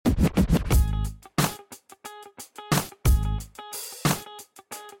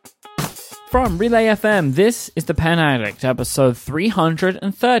From Relay FM, this is The Pen Addict, episode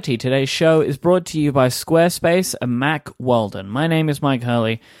 330. Today's show is brought to you by Squarespace and Mac Weldon. My name is Mike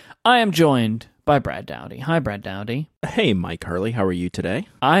Hurley. I am joined by Brad Dowdy. Hi, Brad Dowdy. Hey, Mike Hurley. How are you today?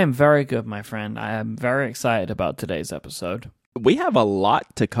 I am very good, my friend. I am very excited about today's episode. We have a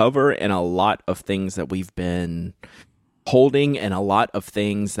lot to cover and a lot of things that we've been holding and a lot of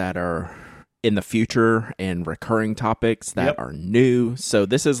things that are in the future and recurring topics that are new. So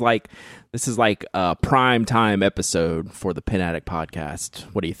this is like a prime time episode for the Pen Addict podcast.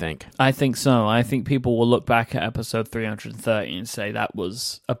 What do you think? I think so. I think people will look back at episode 330 and say that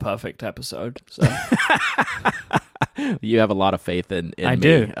was a perfect episode. So. You have a lot of faith in I me.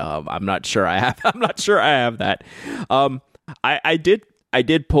 do. I'm not sure I have. I'm not sure I have that. I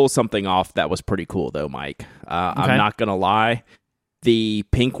did pull something off that was pretty cool though, Mike. Okay. I'm not gonna lie. The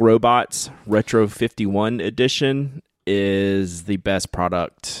Pink Robots Retro 51 edition is the best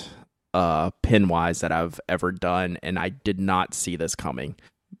product pen-wise that I've ever done, and I did not see this coming.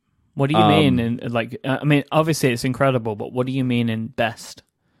 What do you mean? I mean, obviously it's incredible, but what do you mean in best?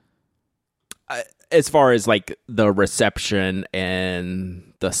 As far as like the reception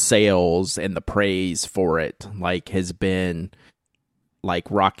and the sales and the praise for it, like has been like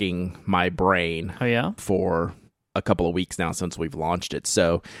rocking my brain. Oh yeah, for a couple of weeks now since we've launched it.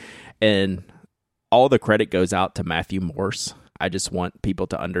 So, and all the credit goes out to Matthew Morse. I just want people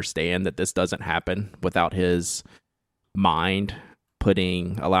to understand that this doesn't happen without his mind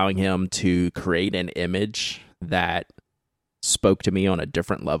allowing him to create an image that spoke to me on a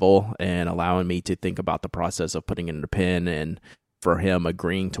different level and allowing me to think about the process of putting it in a pen, and for him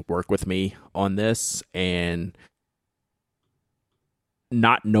agreeing to work with me on this and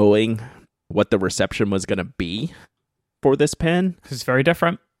not knowing what the reception was going to be for this pen. It's very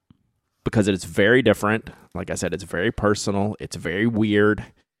different. Because it is very different. Like I said, it's very personal. It's very weird.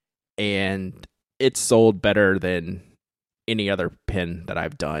 And it's sold better than any other pen that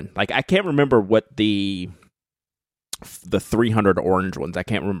I've done. Like, I can't remember what the 300 orange ones, I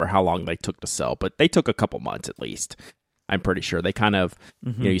can't remember how long they took to sell, but they took a couple months at least. I'm pretty sure. They kind of,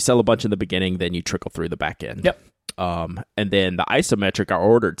 you sell a bunch in the beginning, then you trickle through the back end. Yep. And then the isometric, I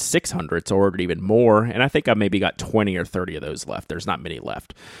ordered 600, so I ordered even more, and I think I maybe got 20 or 30 of those left. There's not many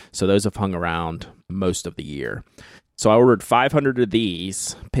left. So those have hung around most of the year. So I ordered 500 of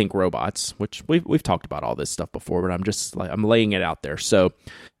these Pink Robots, which we've talked about all this stuff before, but I'm laying it out there. So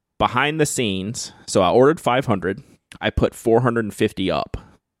behind the scenes, so I ordered 500. I put 450 up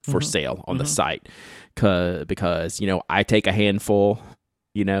for sale on the site because, I take a handful,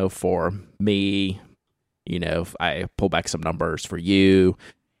 for me. I pull back some numbers for you,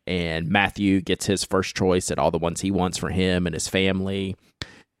 and Matthew gets his first choice at all the ones he wants for him and his family.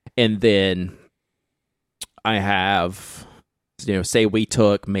 And then I have, say we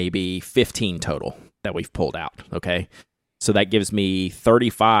took maybe 15 total that we've pulled out. Okay. So that gives me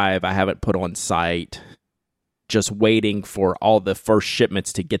 35 I haven't put on site, just waiting for all the first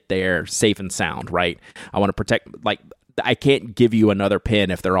shipments to get there safe and sound, right? I want to protect, I can't give you another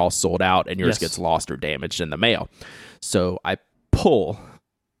pen if they're all sold out and yours gets lost or damaged in the mail. So I pull,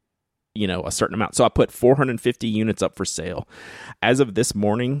 a certain amount. So I put 450 units up for sale. As of this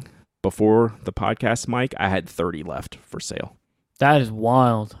morning, before the podcast, Mike, I had 30 left for sale. That is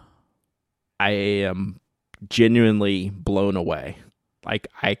wild. I am genuinely blown away. Like,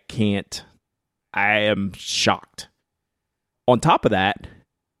 I am shocked. On top of that,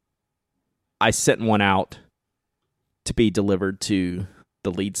 I sent one out to be delivered to the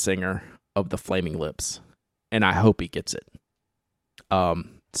lead singer of the Flaming Lips, and I hope he gets it.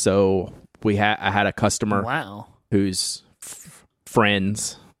 So I had a customer who's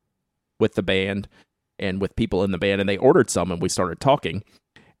friends with the band and with people in the band, and they ordered some, and we started talking,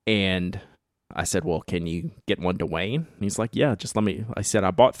 and I said, well, can you get one to Wayne? And he's like, yeah, just I said, I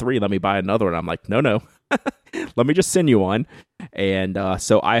bought 3, let me buy another one. I'm like, no. Let me just send you one. And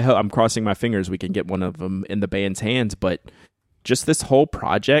so I'm crossing my fingers we can get one of them in the band's hands. But just this whole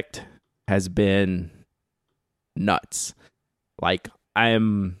project has been nuts. Like,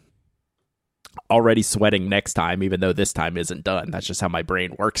 I'm already sweating next time, even though this time isn't done. That's just how my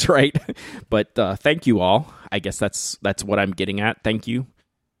brain works, right? But thank you all. I guess that's what I'm getting at. Thank you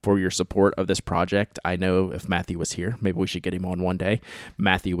for your support of this project. I know if Matthew was here, maybe we should get him on one day.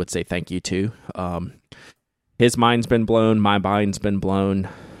 Matthew would say thank you too. His mind's been blown. My mind's been blown.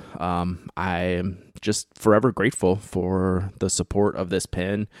 I am just forever grateful for the support of this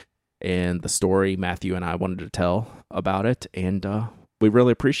pen and the story Matthew and I wanted to tell about it. And we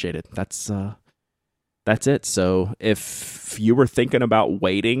really appreciate it. That's it. So if you were thinking about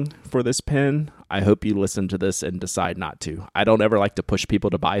waiting for this pen, I hope you listen to this and decide not to. I don't ever like to push people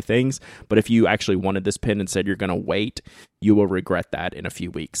to buy things, but if you actually wanted this pin and said you're going to wait, you will regret that in a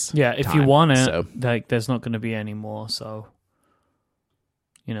few weeks. Yeah, if you want it, like there's not going to be any more, so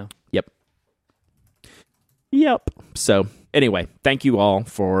Yep. So anyway, thank you all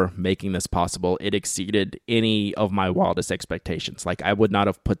for making this possible. It exceeded any of my wildest expectations. Like, I would not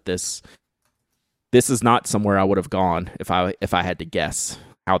have put this. This is not somewhere I would have gone if I had to guess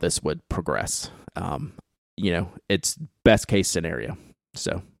how this would progress. It's best case scenario.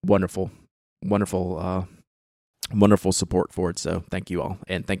 So wonderful support for it. So thank you all,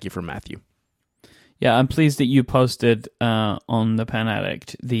 and thank you for Matthew. Yeah, I'm pleased that you posted on the Pen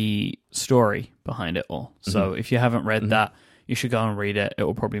Addict the story behind it all. So if you haven't read that, you should go and read it. It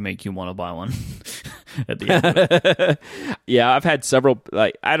will probably make you want to buy one at the end of it. Yeah, I've had several,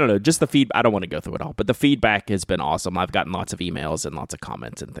 I don't know, just the feedback. I don't want to go through it all, but the feedback has been awesome. I've gotten lots of emails and lots of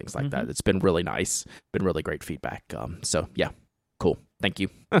comments and things like that. It's been really nice. Been really great feedback. So yeah, cool. Thank you.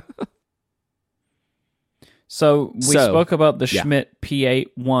 So we spoke about the Schmidt P8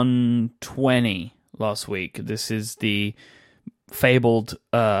 120 last week. This is the fabled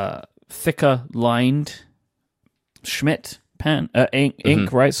thicker lined Schmidt pen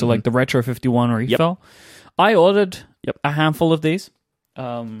ink, right? So like the Retro 51 refill. I ordered a handful of these.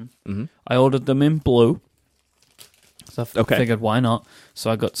 I ordered them in blue. So I figured why not?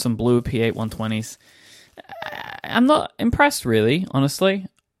 So I got some blue P8 120s. I'm not impressed, really, honestly.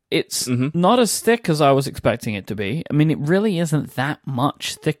 It's not as thick as I was expecting it to be. I mean, it really isn't that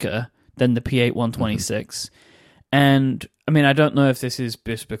much thicker than the P8 126. And, I mean, I don't know if this is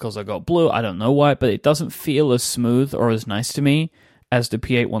just because I got blue. I don't know why, but it doesn't feel as smooth or as nice to me as the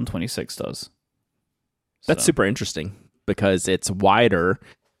P8 126 does. That's super interesting because it's wider.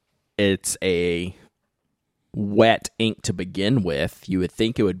 It's a wet ink to begin with. You would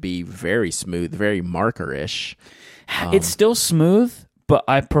think it would be very smooth, very marker-ish. It's still smooth, but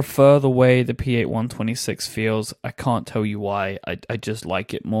I prefer the way the P8 126 feels. I can't tell you why. I just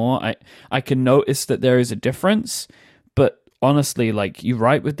like it more. I can notice that there is a difference, but honestly, like, you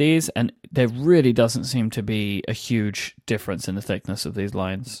write with these, and there really doesn't seem to be a huge difference in the thickness of these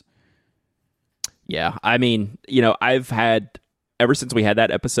lines. Yeah, I mean, I've had, ever since we had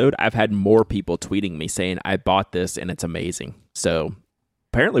that episode, I've had more people tweeting me saying, I bought this and it's amazing. So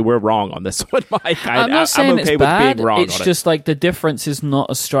apparently we're wrong on this one, Mike. I'm not saying I'm okay it's bad. with being wrong it's on just like the difference is not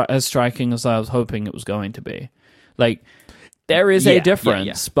as striking as I was hoping it was going to be. Like, there is a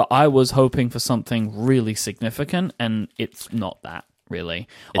difference, but I was hoping for something really significant, and it's not that, really.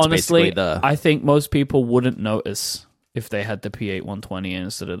 It's honestly, I think most people wouldn't notice if they had the P8 120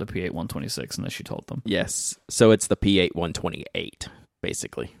 instead of the P8 126 unless you told them. Yes. So it's the P8 128,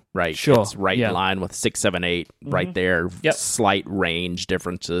 basically, right? Sure. It's right in line with 678, right there. Yep. Slight range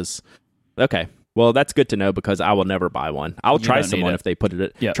differences. Okay. Well, that's good to know because I will never buy one. I'll try someone if they put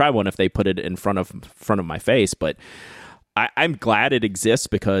it. Try one if they put it in front of my face, but I'm glad it exists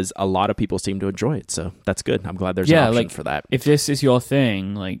because a lot of people seem to enjoy it. So that's good. I'm glad there's an option for that. If this is your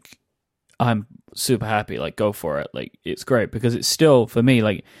thing, like, I'm super happy. Like, go for it. Like, it's great because it's still, for me,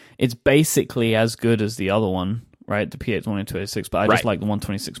 like, it's basically as good as the other one, right? The P8 126, but I just like the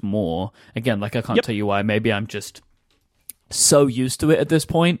 126 more. Again, like, I can't tell you why. Maybe I'm just so used to it at this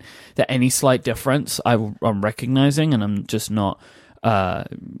point that any slight difference I'm recognizing, and I'm just not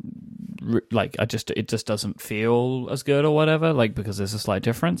it just doesn't feel as good or whatever, like, because there's a slight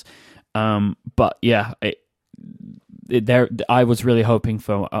difference. But yeah, I was really hoping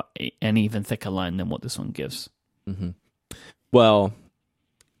for an even thicker line than what this one gives. Well,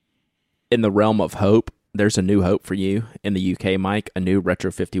 in the realm of hope, there's a new hope for you in the UK, Mike, a new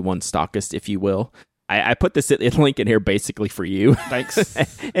Retro 51 stockist, if you will. I put this link in here basically for you. Thanks.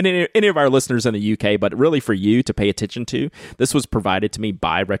 And any of our listeners in the UK, but really for you to pay attention to. This was provided to me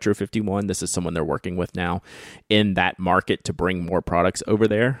by Retro 51. This is someone they're working with now in that market to bring more products over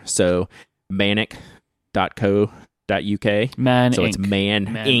there. So manic.co.uk. Man so Inc. It's Man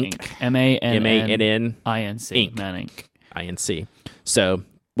Inc. MANNINC. Man Inc. INC. So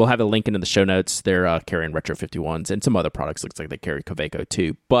we'll have a link into the show notes. They're carrying Retro 51s and some other products. Looks like they carry Kaweco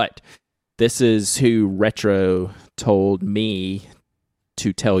too. But this is who Retro told me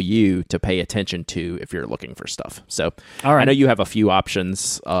to tell you to pay attention to if you're looking for stuff. So I know you have a few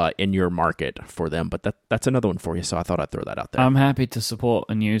options in your market for them, but that's another one for you. So I thought I'd throw that out there. I'm happy to support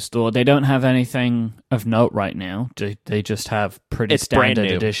a new store. They don't have anything of note right now. They just have pretty standard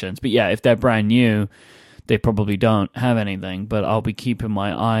editions. But yeah, if they're brand new, they probably don't have anything. But I'll be keeping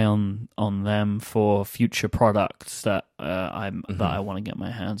my eye on them for future products that I want to get my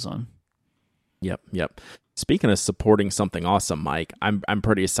hands on. Yep. Speaking of supporting something awesome, Mike, I'm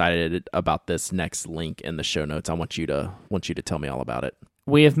pretty excited about this next link in the show notes. I want you to tell me all about it.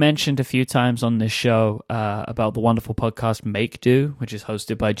 We have mentioned a few times on this show about the wonderful podcast Make Do, which is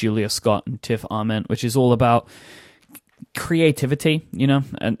hosted by Julia Scott and Tiff Arment, which is all about creativity, you know?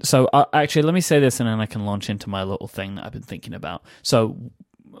 And so actually, let me say this and then I can launch into my little thing that I've been thinking about. So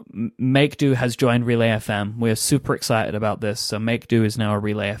Make Do has joined Relay FM. We're super excited about this. So Make Do is now a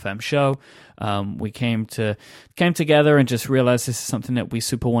Relay FM show. We came together and just realized this is something that we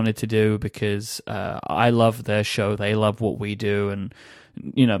super wanted to do because I love their show. They love what we do. And,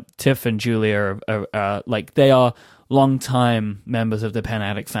 you know, Tiff and Julia are like, they are longtime members of the Pen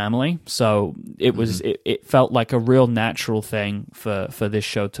Addict family. So it was, it felt like a real natural thing for this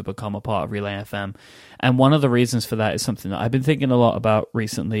show to become a part of Relay FM. And one of the reasons for that is something that I've been thinking a lot about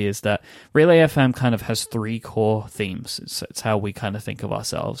recently is that Relay FM kind of has three core themes. It's how we kind of think of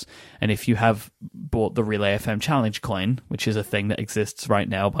ourselves. And if you have bought the Relay FM Challenge coin, which is a thing that exists right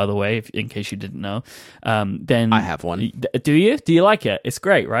now, by the way, in case you didn't know, then... I have one. Do you? Do you like it? It's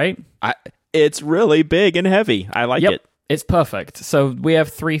great, right? It's really big and heavy. I like it. It's perfect. So we have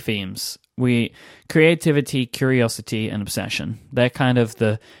three themes. Creativity, curiosity, and obsession. They're kind of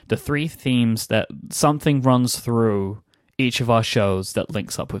the three themes that something runs through each of our shows that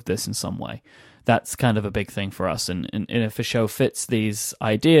links up with this in some way. That's kind of a big thing for us. And if a show fits these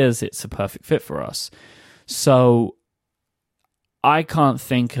ideas, it's a perfect fit for us. So I can't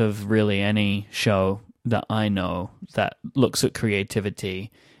think of really any show that I know that looks at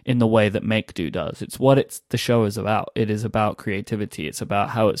creativity in the way that Make Do does. It's what the show is about. It is about creativity. It's about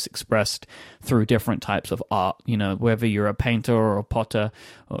how it's expressed through different types of art. You know, whether you're a painter or a potter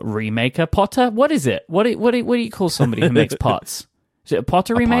or remaker. Potter? What is it? What do you call somebody who makes pots? Is it a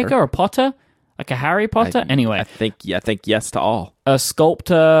potter remaker or a potter? Like a Harry Potter? Anyway. I think yes to all. A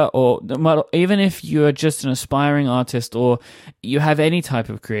sculptor, or even if you're just an aspiring artist or you have any type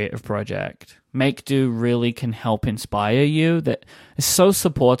of creative project, Make Do really can help inspire you. That is so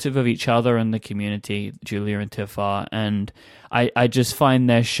supportive of each other and the community, Julia and Tiff are. And I just find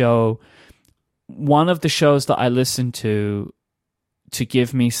their show one of the shows that I listen to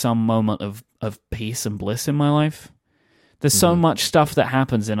give me some moment of peace and bliss in my life. There's so much stuff that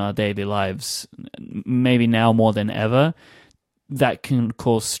happens in our daily lives, maybe now more than ever, that can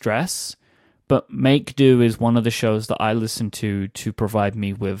cause stress. But Make Do is one of the shows that I listen to provide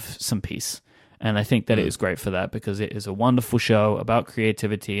me with some peace. And I think that it is great for that because it is a wonderful show about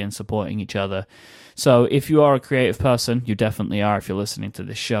creativity and supporting each other. So if you are a creative person, you definitely are if you're listening to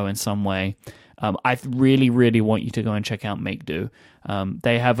this show in some way. I really, really want you to go and check out Make Do.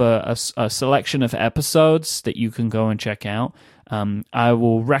 They have a selection of episodes that you can go and check out. I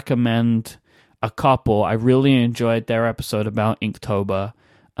will recommend a couple. I really enjoyed their episode about Inktober.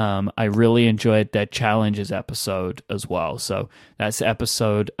 I really enjoyed their challenges episode as well. So that's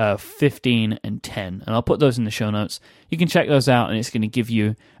episode 15 and 10. And I'll put those in the show notes. You can check those out, and it's going to give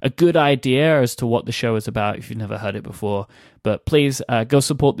you a good idea as to what the show is about if you've never heard it before. But please go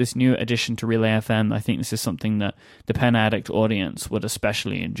support this new addition to Relay FM. I think this is something that the Pen Addict audience would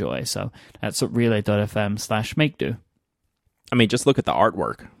especially enjoy. So that's at relay.fm/makedo. I mean, just look at the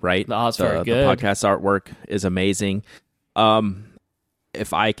artwork, right? The art's very good. The podcast artwork is amazing.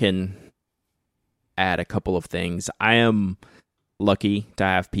 If I can add a couple of things, I am lucky to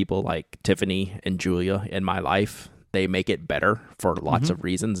have people like Tiffany and Julia in my life. They make it better for lots of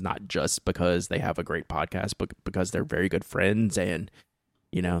reasons, not just because they have a great podcast, but because they're very good friends and,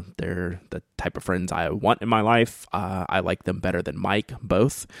 you know, they're the type of friends I want in my life. I like them better than Mike,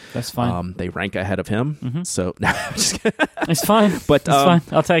 both. That's fine. They rank ahead of him. So, no, I'm just kidding. It's fine. But, it's fine.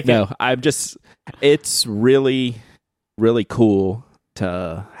 I'll take it. No, it's really, really cool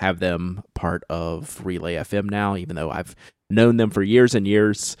to have them part of Relay FM now, even though I've known them for years and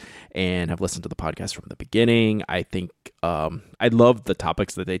years and have listened to the podcast from the beginning. I think I love the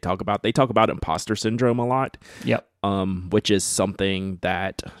topics that they talk about. They talk about imposter syndrome a lot. Yep. Which is something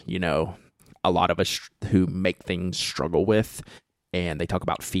that, you know, a lot of us who make things struggle with. And they talk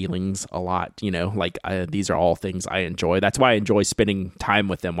about feelings a lot, you know, like these are all things I enjoy. That's why I enjoy spending time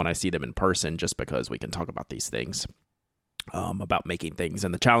with them when I see them in person, just because we can talk about these things. About making things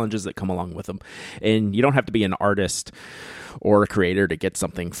and the challenges that come along with them. And you don't have to be an artist or a creator to get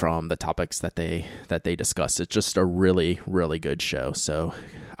something from the topics that they discuss. It's just a really, really good show. So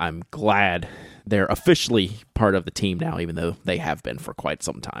I'm glad they're officially part of the team now, even though they have been for quite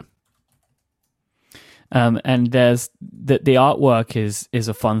some time. And there's the artwork is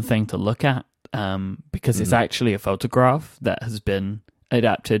a fun thing to look at because it's actually a photograph that has been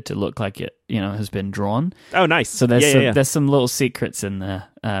adapted to look like it, has been drawn. Oh, nice. So there's some little secrets in there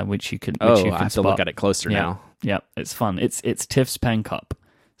which you can. I can have spot. to look at it closer now. Yeah, it's fun. It's Tiff's pen cup,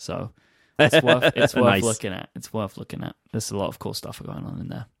 so it's worth Nice. looking at. It's worth looking at. There's a lot of cool stuff going on in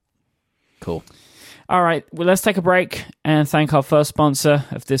there. Cool. All right, well, let's take a break and thank our first sponsor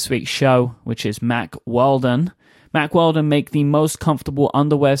of this week's show, which is Mack Weldon. Mack Weldon make the most comfortable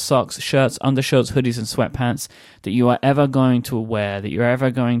underwear, socks, shirts, undershirts, hoodies, and sweatpants that you are ever going to wear, that you're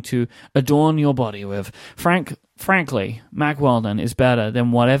ever going to adorn your body with. Frankly, Mack Weldon is better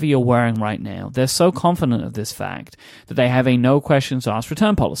than whatever you're wearing right now. They're so confident of this fact that they have a no questions asked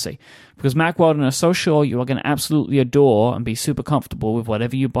return policy. Because Mack Weldon are so sure you are going to absolutely adore and be super comfortable with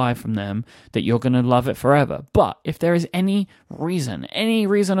whatever you buy from them that you're going to love it forever. But if there is any reason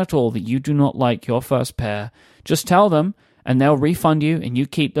at all that you do not like your first pair, just tell them and they'll refund you and you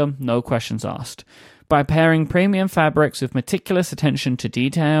keep them, no questions asked. By pairing premium fabrics with meticulous attention to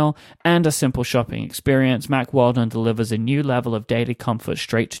detail and a simple shopping experience, Mack Weldon delivers a new level of daily comfort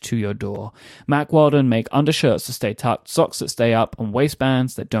straight to your door. Mack Weldon make undershirts that stay tucked, socks that stay up, and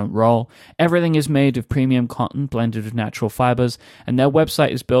waistbands that don't roll. Everything is made of premium cotton blended with natural fibers, and their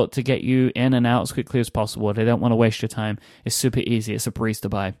website is built to get you in and out as quickly as possible. They don't want to waste your time. It's super easy. It's a breeze to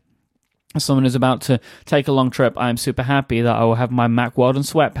buy. As someone who's about to take a long trip, I am super happy that I will have my Mack Weldon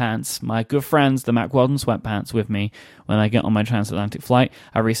sweatpants, my good friends, the Mack Weldon sweatpants, with me when I get on my transatlantic flight.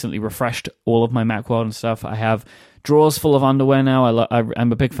 I recently refreshed all of my Mack Weldon stuff. I have drawers full of underwear now.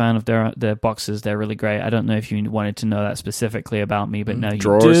 I'm a big fan of their boxes. They're really great. I don't know if you wanted to know that specifically about me, but no, you do.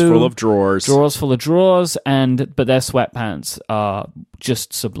 Drawers full of drawers. Drawers full of drawers, but their sweatpants are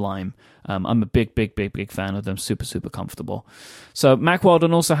just sublime. I'm a big fan of them. Super, super comfortable. So Mack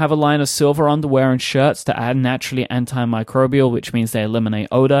Weldon also have a line of silver underwear and shirts that are naturally antimicrobial, which means they eliminate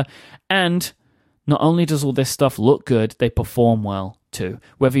odor. And not only does all this stuff look good, they perform well too.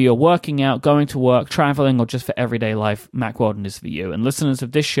 Whether you're working out, going to work, traveling, or just for everyday life, Mack Weldon is for you. And listeners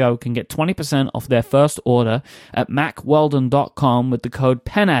of this show can get 20% off their first order at mackweldon.com with the code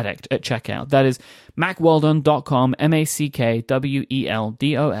PENADDICT at checkout. That is mackweldon.com,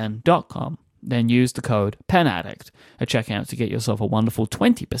 mackweldon.com. Then use the code PENADDICT at checkout to get yourself a wonderful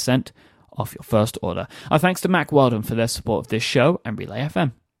 20% off your first order. Our thanks to Mack Weldon for their support of this show and Relay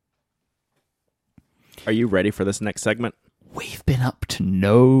FM. Are you ready for this next segment? We've been up to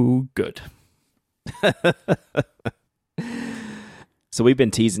no good. So we've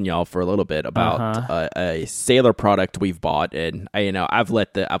been teasing y'all for a little bit about a Sailor product we've bought, and I've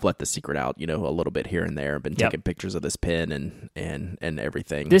let the secret out, a little bit here and there. I've been taking pictures of this pen and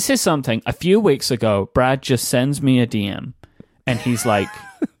everything. This is something. A few weeks ago, Brad just sends me a DM, and he's like,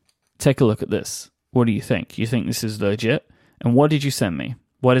 "Take a look at this. What do you think? You think this is legit? And what did you send me?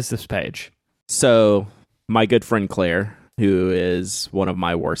 What is this page?" So my good friend Claire, who is one of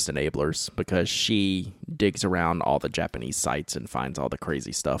my worst enablers because she digs around all the Japanese sites and finds all the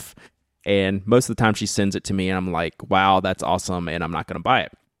crazy stuff. And most of the time she sends it to me and I'm like, wow, that's awesome, and I'm not going to buy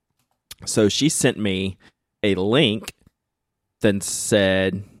it. So she sent me a link then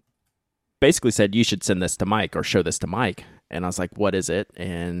basically said, you should send this to Mike or show this to Mike. And I was like, what is it?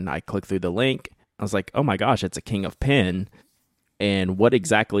 And I clicked through the link. I was like, oh my gosh, it's a King of Pen. And what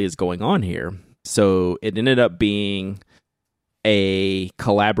exactly is going on here? So it ended up being a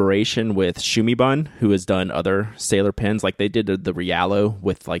collaboration with Shumibun, who has done other Sailor pens. Like they did the Rialo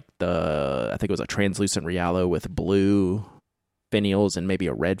with I think it was a translucent Rialo with blue finials and maybe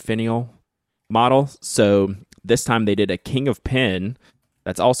a red finial model. So this time they did a King of Pen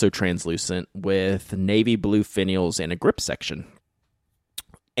that's also translucent with navy blue finials and a grip section.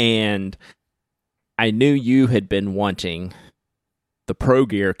 And I knew you had been wanting the Pro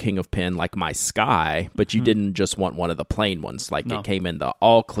Gear King of Pen like my Sky, but you didn't just want one of the plain ones. Like it came in the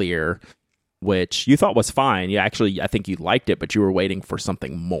all clear, which you thought was fine. You actually, I think you liked it, but you were waiting for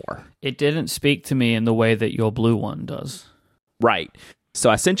something more. It didn't speak to me in the way that your blue one does. Right. So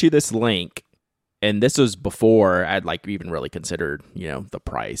I sent you this link, and this was before I'd even really considered, the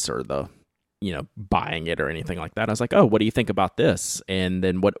price or the, buying it or anything like that. I was like, oh, what do you think about this? And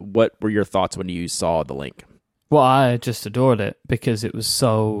then what were your thoughts when you saw the link? Well, I just adored it because it was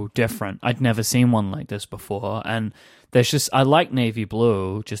so different. I'd never seen one like this before. And I like navy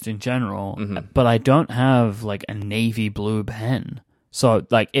blue just in general, but I don't have a navy blue pen. So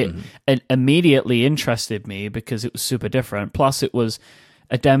it immediately interested me because it was super different. Plus it was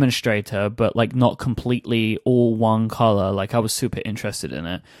a demonstrator, but not completely all one color. I was super interested in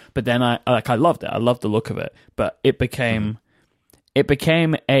it. But then I loved it. I loved the look of it. But it became... It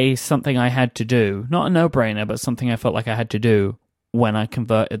became something I had to do. Not a no-brainer, but something I felt like I had to do when I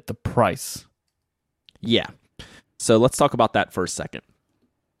converted the price. Yeah. So let's talk about that for a second.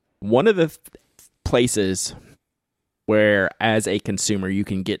 one of the places where as a consumer you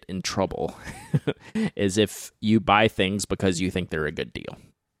can get in trouble is if you buy things because you think they're a good deal.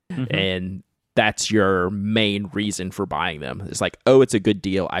 Mm-hmm. And that's your main reason for buying them. It's like, oh, it's a good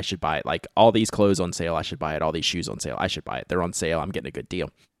deal, I should buy it. Like, all these clothes on sale, I should buy it. All these shoes on sale, I should buy it. They're on sale, I'm getting a good deal.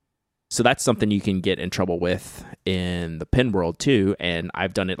 So that's something you can get in trouble with in the pen world too. And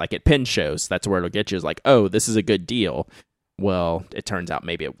I've done it like at pen shows. That's where it'll get you, is like, oh, this is a good deal. Well, it turns out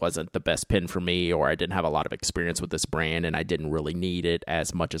maybe it wasn't the best pen for me, or I didn't have a lot of experience with this brand and I didn't really need it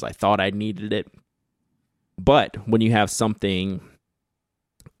as much as I thought I needed it. But when you have something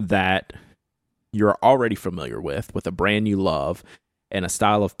that you're already familiar with a brand you love, and a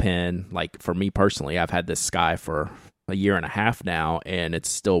style of pen, like for me personally, I've had this Sky for a year and a half now, and it's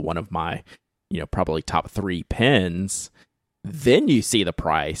still one of my, probably top 3 pens. Then you see the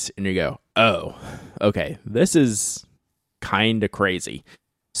price and you go, oh, okay, this is kind of crazy.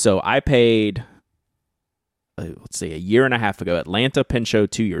 So I paid, let's see, a year and a half ago, Atlanta Pen Show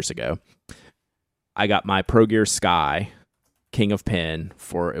 2 years ago, I got my Pro Gear Sky King of Pen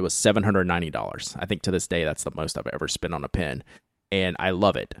it was $790. I think to this day that's the most I've ever spent on a pen, and I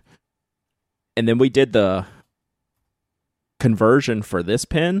love it. And then we did the conversion for this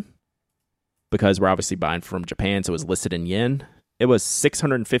pen, because we're obviously buying from Japan, so it was listed in yen. It was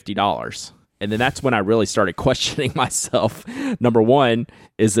 $650. And then that's when I really started questioning myself. Number one,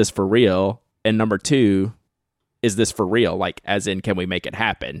 is this for real? And number two, is this for real? Like, as in, can we make it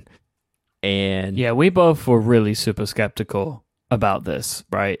happen? And yeah, we both were really super skeptical about this,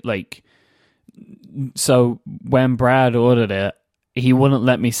 right? Like, so when Brad ordered it, he wouldn't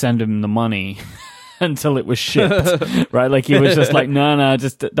let me send him the money until it was shipped, right? Like, he was just like, no,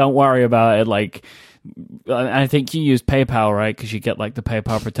 just don't worry about it. Like, I think you used PayPal, right? Because you get like the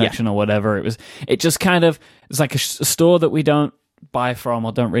PayPal protection or whatever. It's like a store that we don't buy from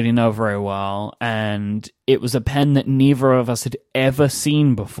or don't really know very well. And it was a pen that neither of us had ever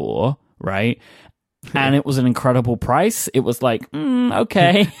seen before, right? And it was an incredible price. It was like,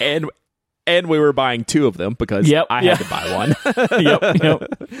 okay. And we were buying 2 of them because I had to buy one.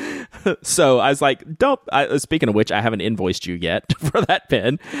 Yep. So I was like, speaking of which, I haven't invoiced you yet for that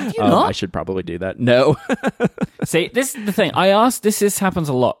pen. Have you not? I should probably do that. No. See, this is the thing. This happens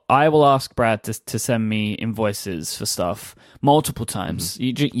a lot. I will ask Brad to send me invoices for stuff multiple times.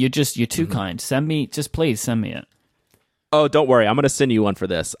 Mm-hmm. You're too kind. Please send me it. Oh, don't worry. I'm going to send you one for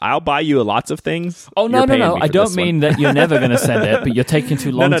this. I'll buy you lots of things. Oh, no. I don't mean that you're never going to send it, but you're taking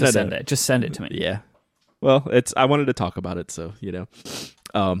too long to send it. Just send it to me. Yeah. Well, I wanted to talk about it, so,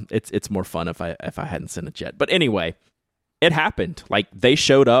 it's more fun if I hadn't sent it yet. But anyway, it happened. Like, they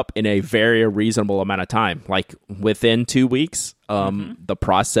showed up in a very reasonable amount of time. Like, within 2 weeks, the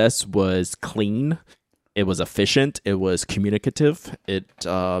process was clean. It was efficient. It was communicative.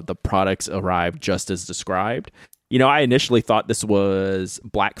 The products arrived just as described. I initially thought this was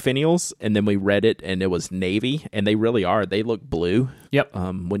black finials, and then we read it, and it was navy, and they really are. They look blue. Yep.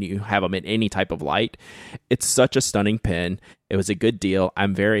 When you have them in any type of light. It's such a stunning pen. It was a good deal.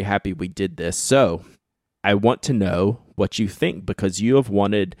 I'm very happy we did this. So I want to know what you think, because you have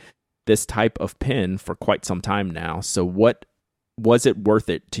wanted this type of pen for quite some time now. So what was it worth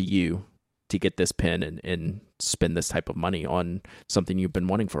it to you to get this pen and spend this type of money on something you've been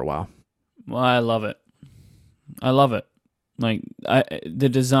wanting for a while? Well, I love it. Like, the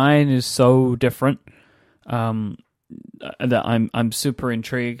design is so different that I'm super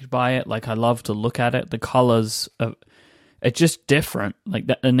intrigued by it. Like, I love to look at it. The colors it's just different. Like,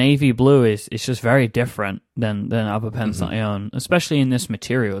 the navy blue is just very different than other pens that I own, especially in this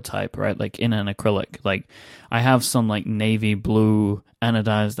material type, right? Like, in an acrylic. Like, I have some like navy blue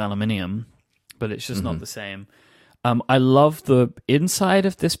anodized aluminium, but it's just not the same. I love the inside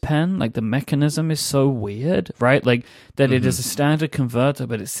of this pen. Like, the mechanism is so weird, right? Like, that it is a standard converter,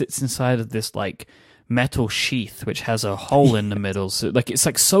 but it sits inside of this like metal sheath which has a hole in the middle. So like, it's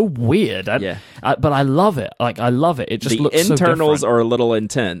like so weird. But I love it. Like, I love it. It just looks so different. The internals are a little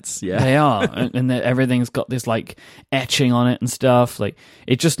intense. Yeah, they are, and everything's got this like etching on it and stuff. Like,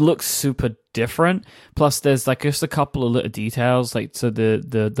 it just looks super different. Plus, there's like just a couple of little details. Like, so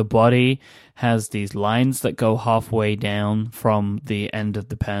the body has these lines that go halfway down from the end of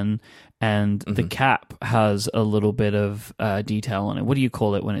the pen, and the cap has a little bit of detail on it. What do you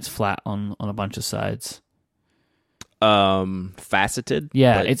call it when it's flat on a bunch of sides? Faceted.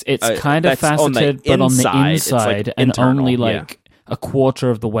 Yeah, it's kind of faceted, but on the inside, like, and internal, only like a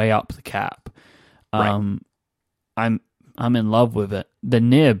quarter of the way up the cap. Right. I'm in love with it. The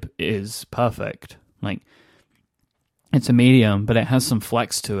nib is perfect. Like, it's a medium, but it has some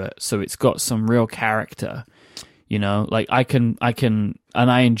flex to it, so it's got some real character. You know, like I can, and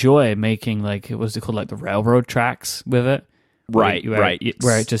I enjoy making like, what's it called, like the railroad tracks with it. Right,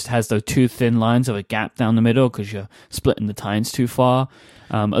 Where it just has those two thin lines of a gap down the middle because you're splitting the tines too far,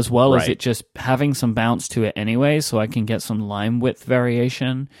 as well as it just having some bounce to it anyway, so I can get some line width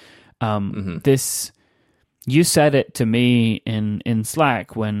variation. This, you said it to me in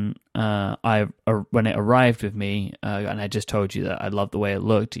Slack when when it arrived with me, and I just told you that I loved the way it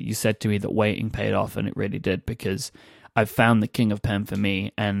looked. You said to me that waiting paid off, and it really did, because I've found the king of pen for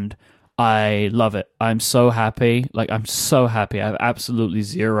me, and I love it. I'm so happy. Like, I'm so happy. I have absolutely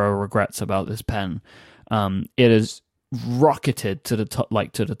zero regrets about this pen. It is rocketed to the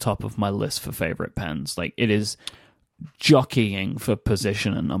top of my list for favorite pens. Like, it is jockeying for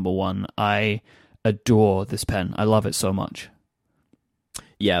position at number one. I adore this pen. I love it so much.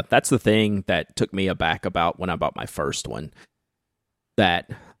 Yeah, that's the thing that took me aback about when I bought my first one. That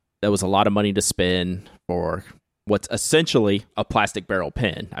there was a lot of money to spend for what's essentially a plastic barrel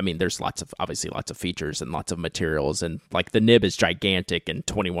pen. I mean, there's obviously lots of features and lots of materials, and like the nib is gigantic and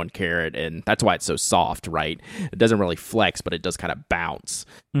 21 karat, and that's why it's so soft, right? It doesn't really flex, but it does kind of bounce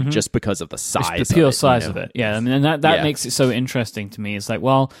just because of the size. It's the pure size of it. Yeah, I mean, and that makes it so interesting to me. It's like,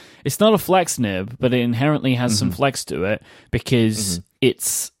 well, it's not a flex nib, but it inherently has some flex to it because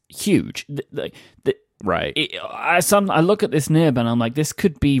it's huge. Right. I look at this nib and I'm like, this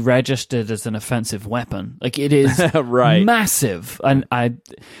could be registered as an offensive weapon. Like, it is massive. And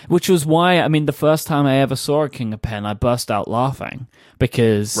which was why, I mean, the first time I ever saw a King of Pen, I burst out laughing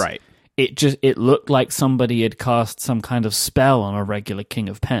because it looked like somebody had cast some kind of spell on a regular King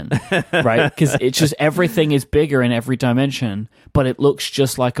of Pen, right? Because it's just, everything is bigger in every dimension, but it looks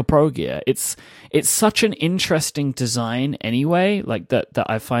just like a Pro Gear. It's such an interesting design anyway, like that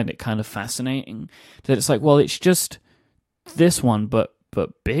I find it kind of fascinating, that it's like, well, it's just this one, but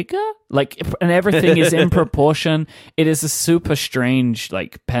bigger? Like, and everything is in proportion. It is a super strange,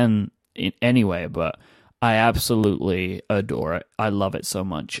 like, pen anyway, but I absolutely adore it. I love it so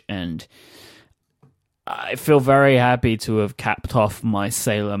much, and I feel very happy to have capped off my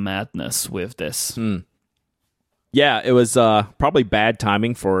Sailor madness with this. Yeah, it was probably bad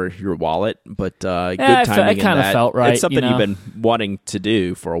timing for your wallet, but good timing. It kind of felt right. It's something you've been wanting to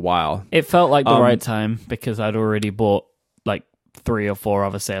do for a while. It felt like the right time because I'd already bought like 3 or 4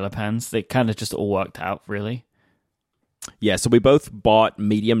 other Sailor pens. They kind of just all worked out, really. Yeah, so we both bought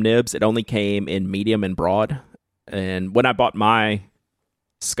medium nibs. It only came in medium and broad. And when I bought my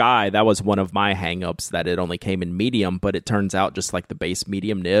Sky, that was one of my hang-ups, that it only came in medium, but it turns out just like the base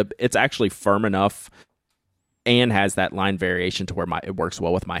medium nib, it's actually firm enough and has that line variation to where it works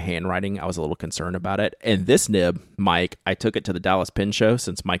well with my handwriting. I was a little concerned about it. And this nib, Mike, I took it to the Dallas Pen Show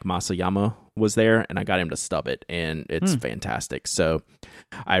since Mike Masayama was there, and I got him to stub it, and it's fantastic. So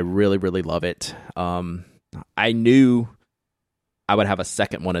I really, really love it. I knew I would have a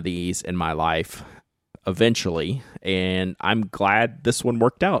second one of these in my life eventually, and I'm glad this one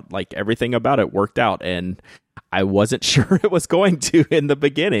worked out. Like, everything about it worked out, and I wasn't sure it was going to in the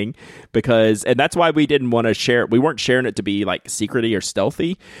beginning, and that's why we didn't want to share it. We weren't sharing it to be like secrety or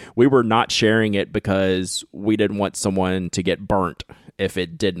stealthy. We were not sharing it because we didn't want someone to get burnt if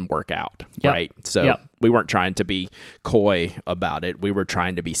it didn't work out, right? So we weren't trying to be coy about it. We were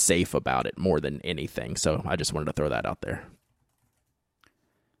trying to be safe about it more than anything. So I just wanted to throw that out there.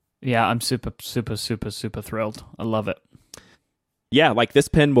 Yeah, I'm super, super, super, super thrilled. I love it. Yeah, like this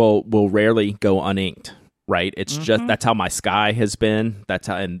pen will rarely go uninked, right? It's just, that's how my Sky has been. That's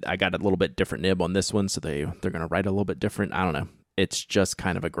how, and I got a little bit different nib on this one, so they're going to write a little bit different. I don't know. It's just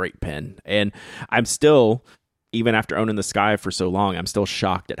kind of a great pen. And I'm still, even after owning the Sky for so long, I'm still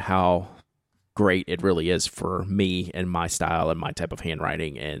shocked at how great it really is for me and my style and my type of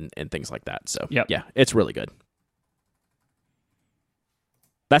handwriting and things like that. So yeah, it's really good.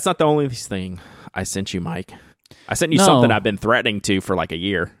 That's not the only thing I sent you, Mike. I sent you something I've been threatening to for like a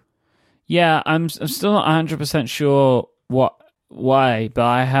year. Yeah, I'm still not 100% sure why, but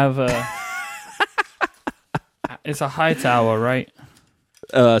I have a... It's a high tower, right?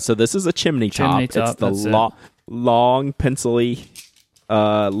 So this is a chimney top. It's the long pencil-y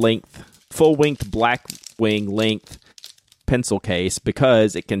length, full-length black wing length pencil case,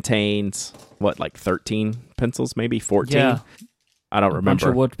 because it contains, like 13 pencils, maybe 14? Yeah. I don't remember. A bunch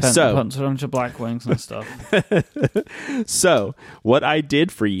of wood pencils, a bunch of black wings and stuff. So what I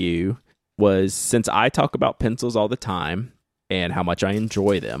did for you was, since I talk about pencils all the time and how much I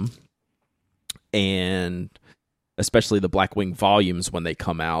enjoy them, and especially the Blackwing volumes when they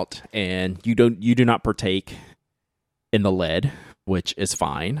come out, and you do not partake in the lead, which is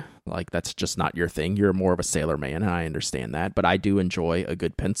fine. Like, that's just not your thing. You're more of a sailor man, and I understand that. But I do enjoy a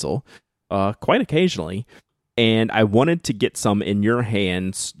good pencil quite occasionally. And I wanted to get some in your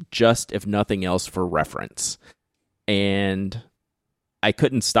hands, just if nothing else, for reference. And I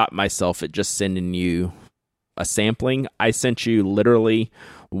couldn't stop myself at just sending you a sampling. I sent you literally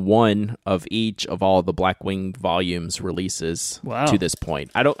one of each of all the Blackwing volumes releases to this point.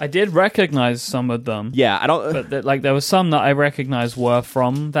 I did recognize some of them. Yeah, I don't. But like there was some that I recognized were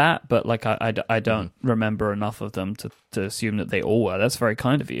from that, but like I don't remember enough of them to assume that they all were. That's very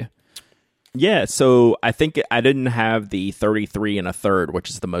kind of you. Yeah, so I think I didn't have the 33 and a third, which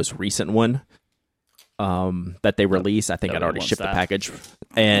is the most recent one that they release. I think I'd already shipped the package.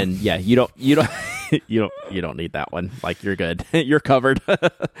 And yeah, you don't you don't need that one. Like, you're good. You're covered.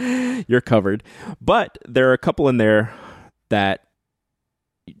 You're covered. But there are a couple in there that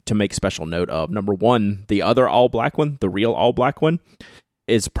to make special note of. Number one, the other all black one, the real all black one,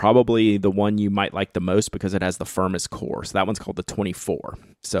 is probably the one you might like the most because it has the firmest core. So that one's called the 24.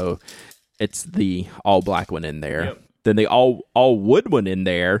 So it's the all black one in there. Yep. Then the all wood one in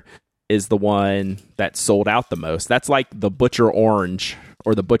there is the one that sold out the most. That's like the Butcher Orange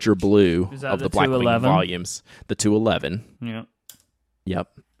or the Butcher Blue of the Blackwing volumes. The 211. Yeah. Yep.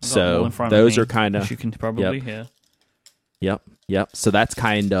 So those are kind of... You can probably hear. Yep. So that's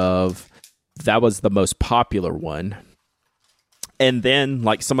kind of... That was the most popular one. And then,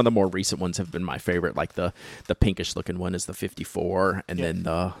 like, some of the more recent ones have been my favorite. Like the pinkish looking one is the 54, and then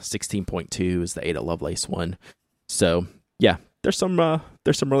the 16.2 is the Ada Lovelace one. So yeah, there's some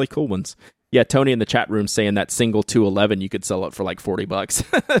really cool ones. Yeah, Tony in the chat room saying that single 211 you could sell it for like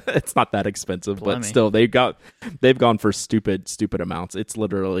 $40. It's not that expensive, but still they've gone for stupid amounts. It's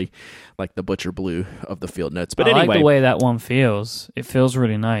literally like the Butcher Blue of the Field Notes. But anyway, I like the way that one feels. It feels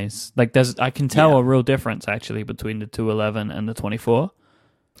really nice. Like I can tell a real difference actually between the 211 and the 24.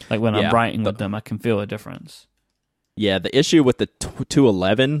 Like when I'm writing with them, I can feel a difference. Yeah, the issue with the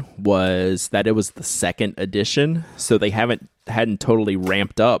 211 was that it was the second edition, so they hadn't totally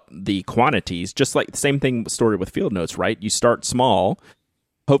ramped up the quantities. Just like the same story with Field Notes, right? You start small,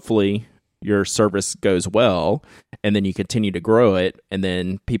 hopefully your service goes well, and then you continue to grow it, and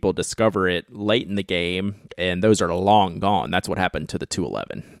then people discover it late in the game, and those are long gone. That's what happened to the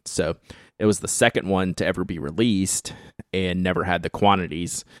 211. So it was the second one to ever be released and never had the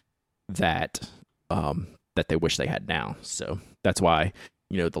quantities that they wish they had now. So that's why,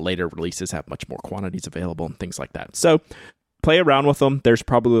 the later releases have much more quantities available and things like that. So play around with them. There's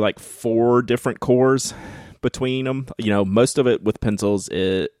probably like 4 different cores between them. Most of it with pencils,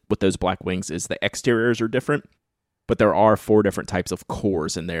 with those Blackwings, is the exteriors are different, but there are 4 different types of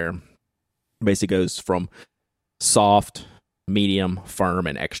cores in there. Basically goes from soft, medium, firm,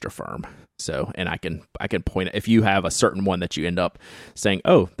 and extra firm. So, and I can point if you have a certain one that you end up saying,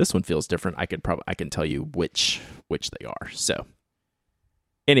 "Oh, this one feels different." I can tell you which they are. So,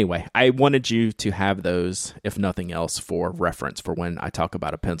 anyway, I wanted you to have those, if nothing else, for reference for when I talk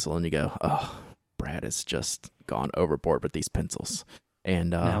about a pencil and you go, "Oh, Brad has just gone overboard with these pencils," and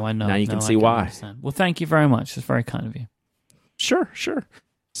now I know. Now you can see why. Understand. Well, thank you very much. It's very kind of you. Sure.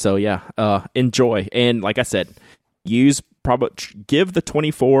 So yeah, enjoy, and like I said, give the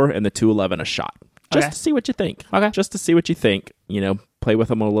 24 and the 211 a shot, just to see what you think. Okay, just to see what you think. Play with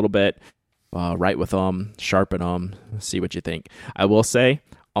them a little bit, write with them, sharpen them, see what you think. I will say,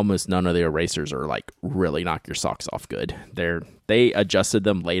 almost none of the erasers are like really knock your socks off good. They adjusted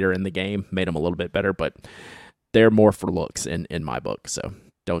them later in the game, made them a little bit better, but they're more for looks in my book. So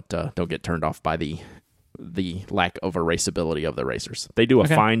don't get turned off by the lack of erasability of the erasers. They do a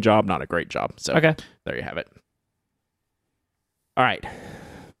fine job, not a great job. So there you have it. All right.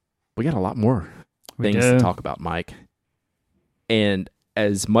 We got a lot more things to talk about, Mike. And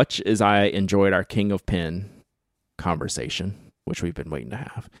as much as I enjoyed our King of Pen conversation, which we've been waiting to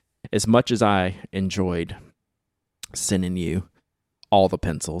have, as much as I enjoyed sending you all the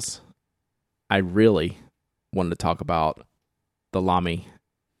pencils, I really wanted to talk about the Lamy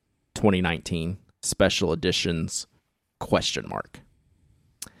 2019 Special Editions ?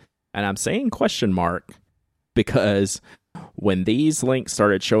 And I'm saying question mark because when these links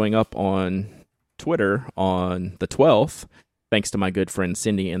started showing up on Twitter on the 12th, thanks to my good friend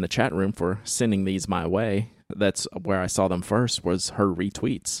Cindy in the chat room for sending these my way, that's where I saw them first, was her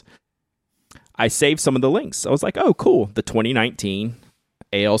retweets. I saved some of the links. I was like, oh, cool. The 2019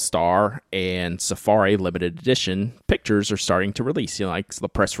 AL Star and Safari limited edition pictures are starting to release, like the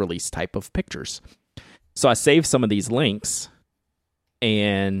press release type of pictures. So I saved some of these links,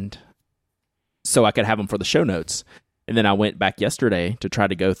 and so I could have them for the show notes. And then I went back yesterday to try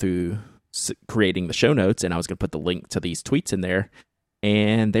to go through creating the show notes, and I was going to put the link to these tweets in there,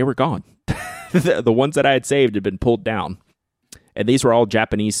 and they were gone. The ones that I had saved had been pulled down. And these were all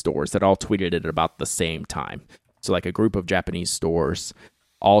Japanese stores that all tweeted at about the same time. So like a group of Japanese stores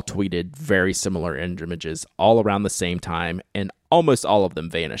all tweeted very similar images all around the same time, and almost all of them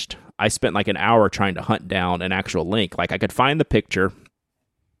vanished. I spent like an hour trying to hunt down an actual link. Like I could find the picture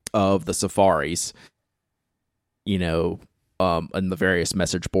of the safaris, in the various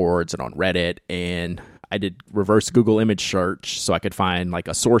message boards and on Reddit, and I did reverse Google image search so I could find like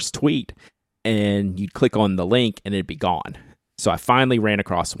a source tweet, and you'd click on the link and it'd be gone. So I finally ran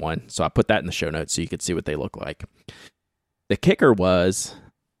across one. So I put that in the show notes so you could see what they look like. The kicker was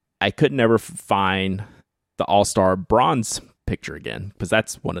I could never find the All-Star Bronze picture again, because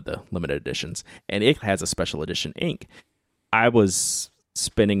that's one of the limited editions, and it has a special edition ink. I was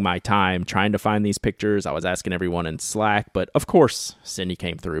spending my time trying to find these pictures. I was asking everyone in Slack, but of course Cindy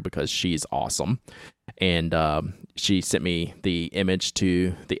came through because she's awesome, and she sent me the image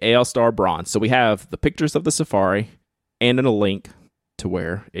to the All-Star Bronze. So we have the pictures of the safari and a link to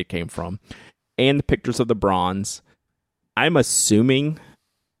where it came from, and the pictures of the bronze. I'm assuming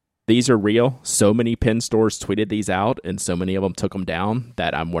these are real. So many pen stores tweeted these out, and so many of them took them down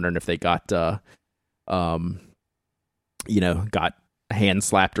that I'm wondering if they got, got hand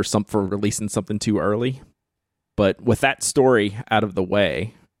slapped or something for releasing something too early. But with that story out of the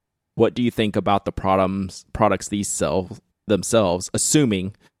way, what do you think about the products these sell themselves,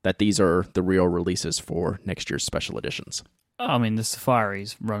 assuming that these are the real releases for next year's special editions? I mean, the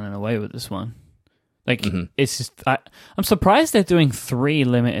Safari's running away with this one. Like, It's just, I'm surprised they're doing 3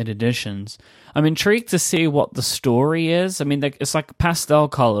 limited editions. I'm intrigued to see what the story is. I mean, it's like pastel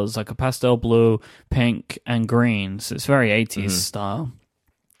colors, like a pastel blue, pink, and green. So it's very 80s style.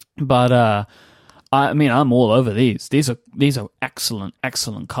 But I mean, I'm all over these. These are excellent,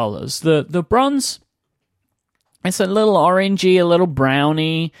 excellent colors. The bronze, it's a little orangey, a little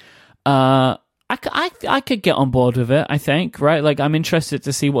browny. I could get on board with it, I think, right? Like, I'm interested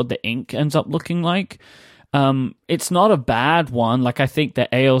to see what the ink ends up looking like. It's not a bad one. Like, I think the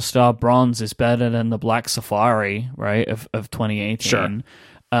All-Star Bronze is better than the Black Safari, right, of 2018. Sure.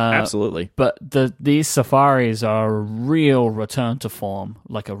 Absolutely. But these safaris are a real return to form,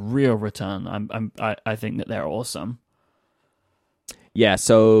 like a real return. I think that they're awesome. Yeah,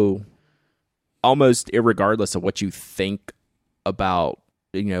 so almost irregardless of what you think about,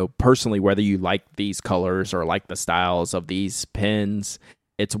 personally, whether you like these colors or like the styles of these pens,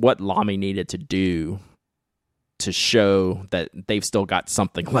 it's what Lamy needed to do to show that they've still got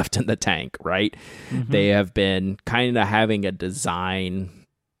something left in the tank, right? Mm-hmm. They have been kind of having a design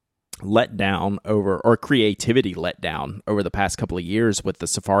letdown or creativity letdown over the past couple of years with the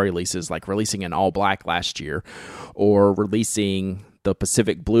Safari releases, like releasing an all black last year or releasing the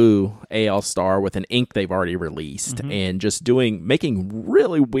Pacific Blue AL Star with an ink they've already released, and just making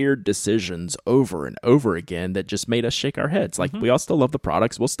really weird decisions over and over again that just made us shake our heads. Like, we all still love the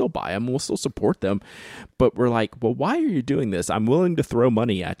products. We'll still buy them. We'll still support them. But we're like, well, why are you doing this? I'm willing to throw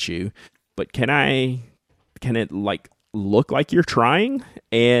money at you, but can it like look like you're trying?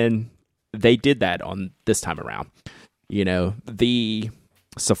 And they did that on this time around. The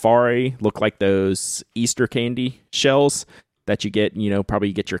Safari looked like those Easter candy shells that you get, probably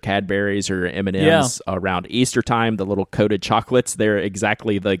you get your Cadbury's or M&M's around Easter time, the little coated chocolates. They're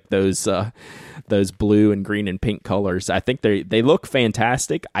exactly like those blue and green and pink colors. I think they look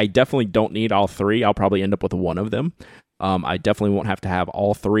fantastic. I definitely don't need all 3. I'll probably end up with one of them. I definitely won't have to have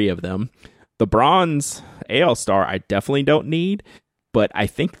all 3 of them. The bronze AL Star, I definitely don't need, but I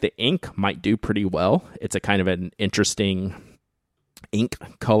think the ink might do pretty well. It's a kind of an interesting ink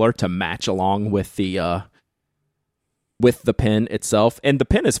color to match along with the pen itself. And the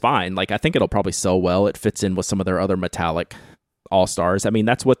pen is fine. Like, I think it'll probably sell well. It fits in with some of their other metallic All-Stars. I mean,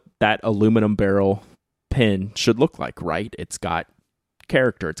 that's what that aluminum barrel pen should look like, right? It's got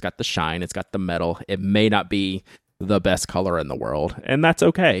character. It's got the shine. It's got the metal. It may not be the best color in the world, and that's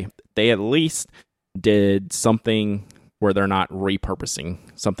okay. They at least did something where they're not repurposing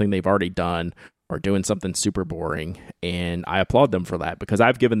something they've already done or doing something super boring, and I applaud them for that, because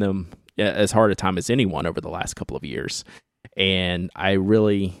I've given them as hard a time as anyone over the last couple of years, and I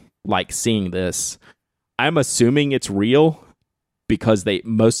really like seeing this. I'm assuming it's real because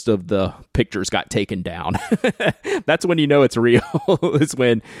most of the pictures got taken down. That's when you know it's real. Is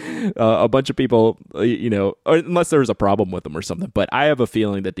when a bunch of people, or unless there's a problem with them or something. But I have a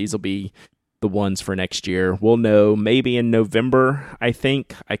feeling that these will be the ones for next year. We'll know maybe in November. I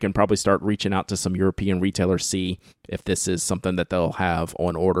think I can probably start reaching out to some European retailers, see if this is something that they'll have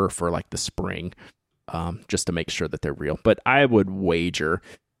on order for like the spring, just to make sure that they're real. But I would wager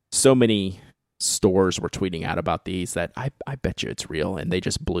so many stores were tweeting out about these that I bet you it's real, and they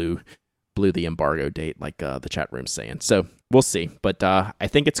just blew blew the embargo date, like the chat room's saying. So we'll see. But I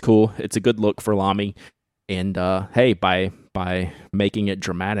think it's cool. It's a good look for Lamy. And hey, by making it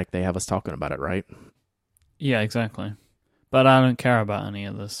dramatic, they have us talking about it, right? Yeah, exactly. But I don't care about any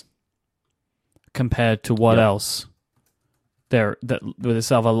of this compared to what else there that with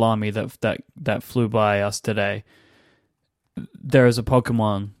this other Lamy that flew by us today. There is a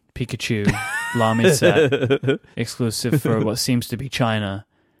Pokemon Pikachu Lamy set exclusive for what seems to be China,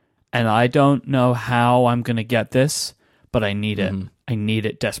 and I don't know how I'm going to get this, but I need it. I need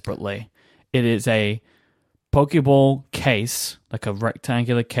it desperately. It is a Pokeball case, like a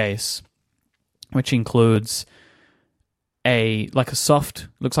rectangular case, which includes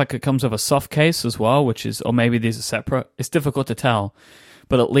looks like it comes with a soft case as well, or maybe these are separate. It's difficult to tell,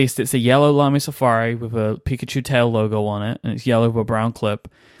 but at least it's a yellow Lamy Safari with a Pikachu tail logo on it, and it's yellow with a brown clip.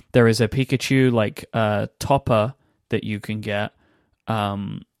 There is a Pikachu topper that you can get,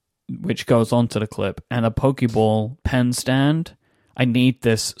 which goes onto the clip, and a Pokeball pen stand. I need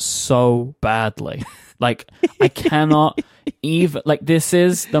this so badly. Like, I cannot even... Like, this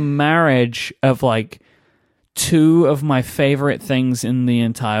is the marriage of, like, two of my favorite things in the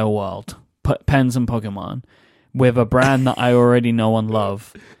entire world. Pens and Pokemon. With a brand that I already know and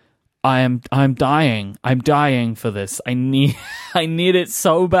love. I'm dying. I'm dying for this. I need it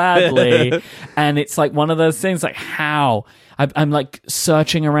so badly. And it's like one of those things, like, how? I'm like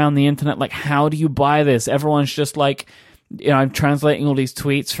searching around the internet, like, how do you buy this? Everyone's just like... I'm translating all these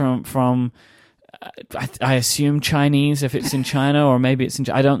tweets from I assume Chinese if it's in China, or maybe it's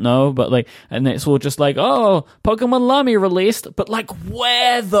I don't know, but like, and it's all just like, oh, Pokemon Lamy released, but like,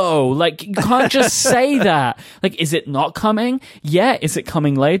 where though? Like, you can't just say that. Like, is it not coming? Yeah, is it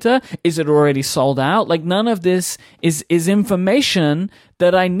coming later? Is it already sold out? Like, none of this is information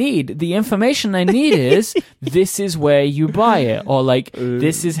that I need. The information I need is this is where you buy it, or like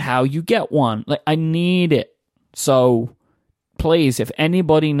this is how you get one. Like, I need it. So please, if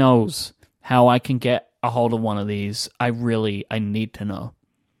anybody knows how I can get a hold of one of these, I need to know.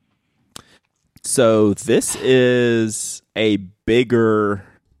 So this is a bigger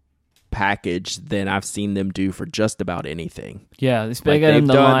package than I've seen them do for just about anything. Yeah, it's bigger than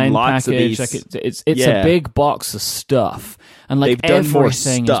the line package. Like it's a big box of stuff, and like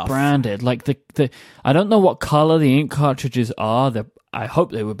everything is branded. Like the I don't know what color the ink cartridges are. I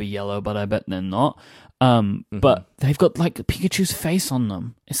hope they would be yellow, but I bet they're not. But they've got like Pikachu's face on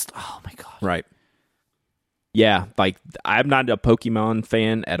them. It's oh my god. Right. Yeah, like I'm not a Pokemon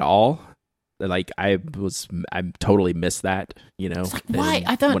fan at all. Like I totally missed that, It's like, why?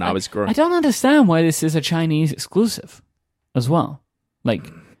 I was growing. I don't understand why this is a Chinese exclusive as well. Like,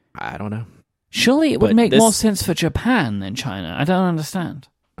 I don't know. Surely it would make more sense for Japan than China. I don't understand.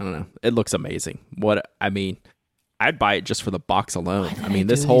 I don't know. It looks amazing. I'd buy it just for the box alone. I mean,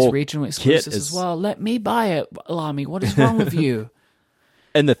 this whole regional exclusives as well. Let me buy it, Lamy. What is wrong with you?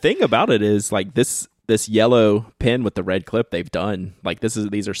 And the thing about it is, like this yellow pen with the red clip they've done, like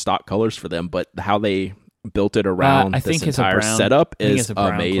these are stock colors for them, but how they built it around this entire setup is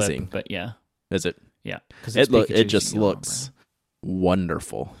amazing. Clip, but yeah, is it? Yeah, it just looks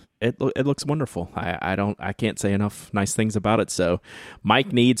wonderful. It looks wonderful. I can't say enough nice things about it. So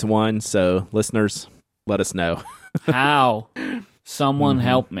Mike needs one. So listeners, let us know. How? Someone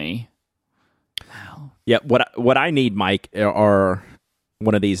help me. How? Yeah, what I need, Mike, are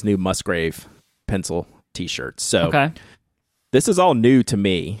one of these new Musgrave pencil t-shirts. So This is all new to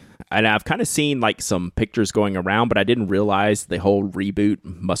me. And I've kind of seen like some pictures going around, but I didn't realize the whole reboot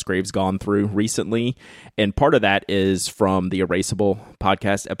Musgrave's gone through recently. And part of that is from the Erasable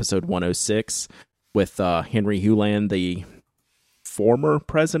podcast, episode 106, with Henry Hewland, the former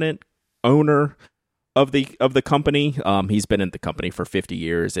president, owner of the company. He's been in the company for 50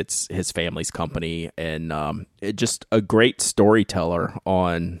 years. It's his family's company, and just a great storyteller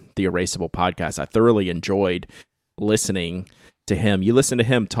on the Erasable podcast. I thoroughly enjoyed listening to him. You listen to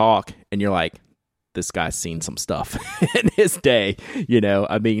him talk, and you're like, this guy's seen some stuff in his day.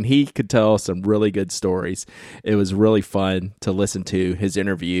 I mean, he could tell some really good stories. It was really fun to listen to his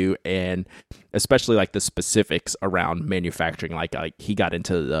interview, and especially like the specifics around manufacturing. Like he got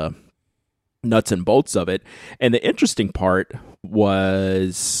into the nuts and bolts of it. And the interesting part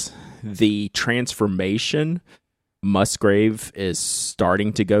was the transformation Musgrave is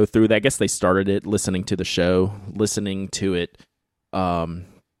starting to go through. I guess they started it listening to the show, listening to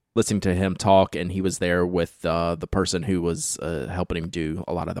him talk, and he was there with the person who was helping him do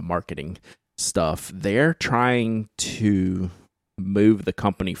a lot of the marketing stuff. They're trying to move the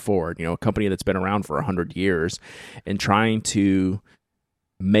company forward, a company that's been around for 100 years, and trying to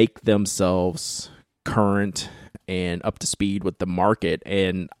make themselves current and up to speed with the market.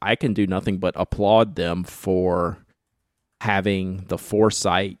 And I can do nothing but applaud them for having the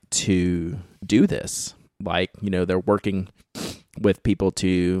foresight to do this. Like, they're working with people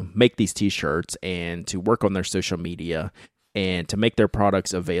to make these t-shirts and to work on their social media and to make their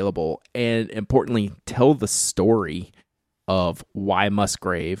products available. And importantly, tell the story of why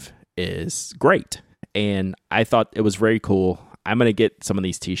Musgrave is great. And I thought it was very cool. I'm going to get some of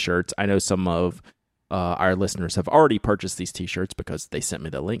these t-shirts. I know some of our listeners have already purchased these t-shirts because they sent me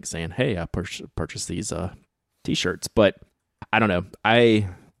the link saying, hey, I purchased these t-shirts. But I don't know. I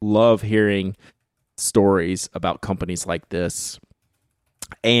love hearing stories about companies like this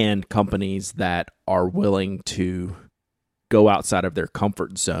and companies that are willing to go outside of their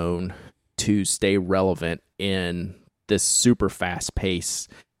comfort zone to stay relevant in this super fast pace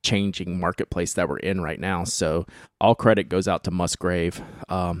changing marketplace that we're in right now. So all credit goes out to Musgrave.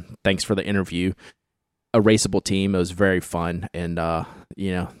 Thanks for the interview. Erasable team. It was very fun. And,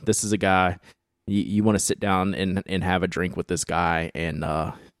 this is a guy you want to sit down and have a drink with this guy. And,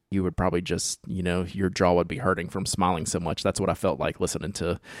 you would probably just, your jaw would be hurting from smiling so much. That's what I felt like listening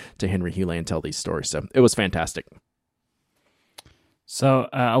to Henry Hewland tell these stories. So it was fantastic. So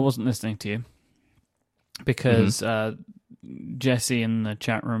I wasn't listening to you because Jesse in the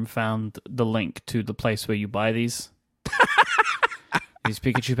chat room found the link to the place where you buy these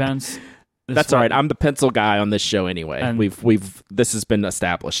Pikachu pens. That's all right. I'm the pencil guy on this show anyway. And this has been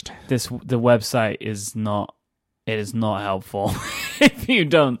established. The website is not. It is not helpful if you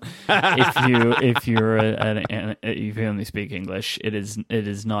don't. If you only speak English, it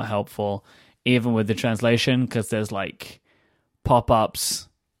is not helpful even with the translation because there's like pop-ups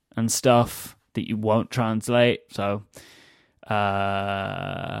and stuff that you won't translate. So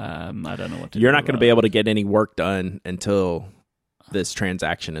I don't know what to do. You're not going to be able to get any work done until this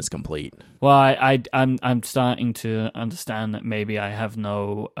transaction is complete. Well, I'm starting to understand that maybe I have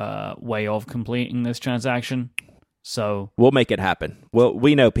no way of completing this transaction. So we'll make it happen. Well,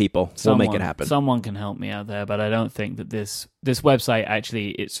 we know people. We'll make it happen. Someone can help me out there, but I don't think that this website actually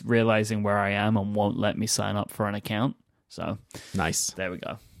it's realizing where I am and won't let me sign up for an account. So nice. There we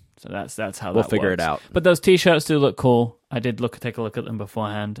go. So that's how we'll figure it out. But those t-shirts do look cool. I did take a look at them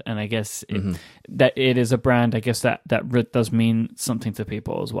beforehand, and I guess that it is a brand. I guess that does mean something to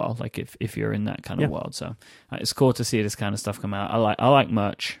people as well. Like if you're in that kind of world, so it's cool to see this kind of stuff come out. I like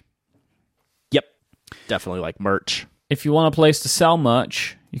merch. Yep, definitely like merch. If you want a place to sell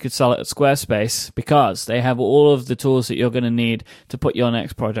merch, you could sell it at Squarespace because they have all of the tools that you're going to need to put your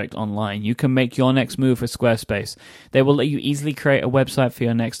next project online. You can make your next move with Squarespace. They will let you easily create a website for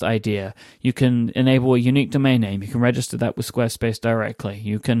your next idea. You can enable a unique domain name. You can register that with Squarespace directly.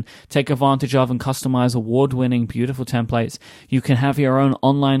 You can take advantage of and customize award-winning beautiful templates. You can have your own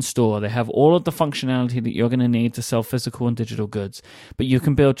online store. They have all of the functionality that you're going to need to sell physical and digital goods. But you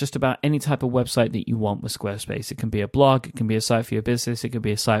can build just about any type of website that you want with Squarespace. It can be a blog. It can be a site for your business. It could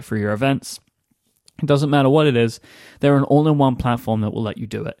be a site for your events. It doesn't matter what it is. They're an all-in-one platform that will let you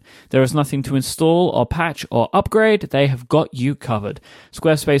do it. There is nothing to install or patch or upgrade. They have got you covered.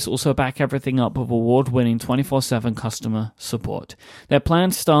 Squarespace also back everything up with award-winning 24/7 customer support. Their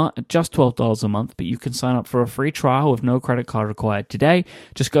plans start at just $12 a month, but you can sign up for a free trial with no credit card required today.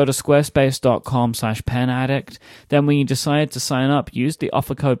 Just go to squarespace.com/penaddict. Then when you decide to sign up, use the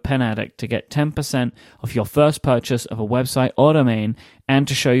offer code PENADDICT to get 10% off your first purchase of a website or domain and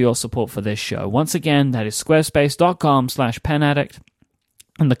to show your support for this show. Once again, that is squarespace.com/penaddict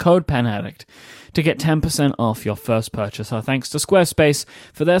and the code penaddict to get 10% off your first purchase. Our thanks to Squarespace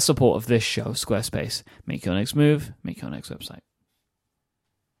for their support of this show. Squarespace, make your next move, make your next website.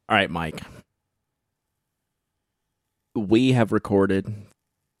 All right, Mike. We have recorded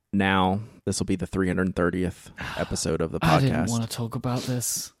now. This will be the 330th episode of the podcast. I didn't want to talk about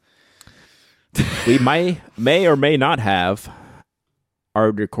this. We may or may not have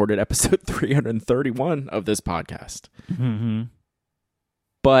already recorded episode 331 of this podcast. Mm-hmm.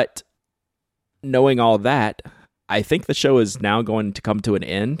 But knowing all that, I think the show is now going to come to an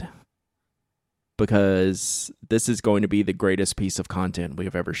end because this is going to be the greatest piece of content we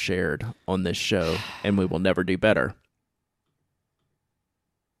have ever shared on this show, and we will never do better.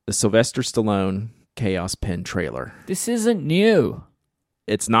 The Sylvester Stallone Chaos Pen trailer. This isn't new.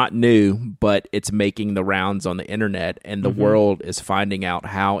 It's not new, but it's making the rounds on the internet, and the world is finding out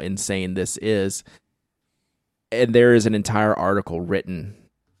how insane this is. And there is an entire article written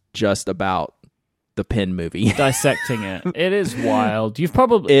just about the Pen movie. Dissecting it. It is wild. You've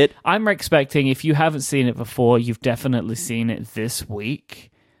probably... I'm expecting, if you haven't seen it before, you've definitely seen it this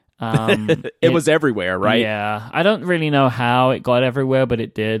week. It was everywhere, right? Yeah. I don't really know how it got everywhere, but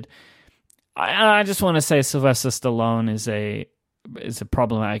it did. I just want to say Sylvester Stallone is a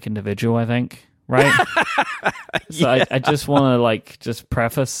problematic individual, I think, right? So Yeah. I just want to just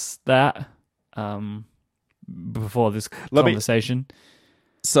preface that before this conversation.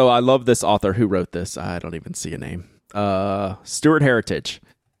 So I love this author who wrote this. I don't even see a name. Stuart Heritage.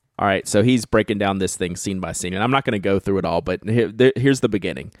 All right, so he's breaking down this thing scene by scene, and I'm not going to go through it all, but here's the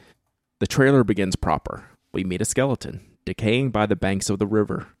beginning. The trailer begins proper. We meet a skeleton, decaying by the banks of the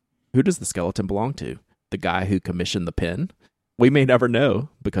river. Who does the skeleton belong to? The guy who commissioned the pen? We may never know,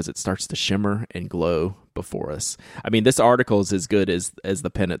 because it starts to shimmer and glow before us. I mean, this article is as good as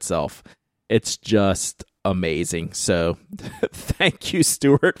the pen itself. It's just amazing. So thank you,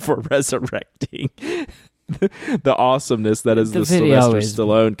 Stuart, for resurrecting the awesomeness that is the Sylvester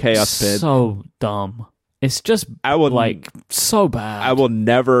Stallone Chaos Pen. So dumb. It's just so bad. I will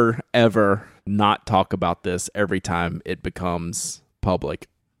never, ever not talk about this every time it becomes public,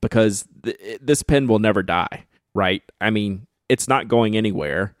 because this pen will never die, right? I mean, it's not going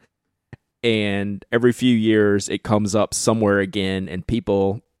anywhere. And every few years it comes up somewhere again, and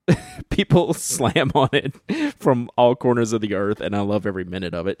people slam on it from all corners of the earth, and I love every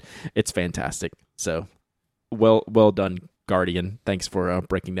minute of it. It's fantastic. So well done, Guardian. Thanks for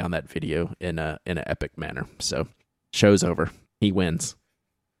breaking down that video in an epic manner. So show's over. He wins.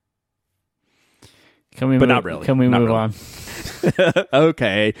 Not really. Can we move on?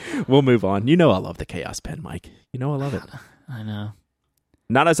 Okay, we'll move on. You know I love the Chaos Pen, Mike. You know I love it. I know.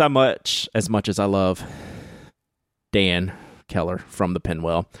 Not as much as I love Dan Keller from the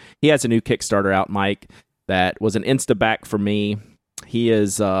Penwell. He has a new Kickstarter out, Mike, that was an insta-back for me. He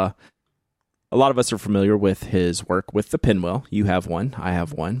is... a lot of us are familiar with his work with the Penwell. You have one. I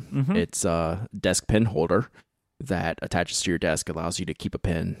have one. Mm-hmm. It's a desk pen holder that attaches to your desk, allows you to keep a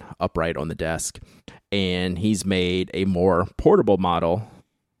pen upright on the desk. And he's made a more portable model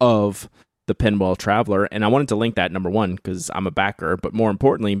of the Penwell Traveler. And I wanted to link that, number one, because I'm a backer, but more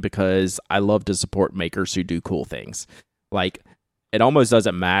importantly, because I love to support makers who do cool things. Like, it almost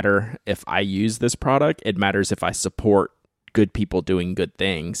doesn't matter if I use this product. It matters if I support good people doing good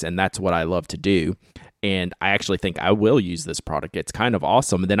things, and that's what I love to do. And I actually think I will use this product. It's kind of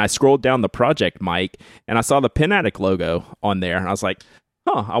awesome. And then I scrolled down the project, Mike, and I saw the Pen Addict logo on there, and I was like,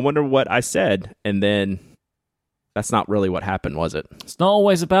 I wonder what I said. And then that's not really what happened, was it? It's not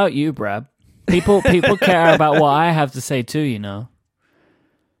always about you, Brad. People care about what I have to say too, you know.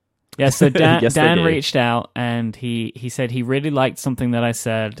 Yeah, so Dan reached out, and he said he really liked something that I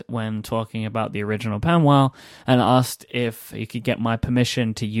said when talking about the original Penwell, and asked if he could get my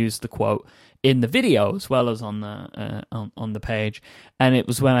permission to use the quote in the video as well as on the page. And it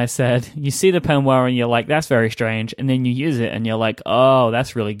was when I said, you see the Penwell and you're like, that's very strange, and then you use it and you're like, oh,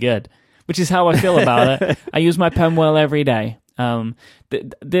 that's really good, which is how I feel about it. I use my Penwell every day.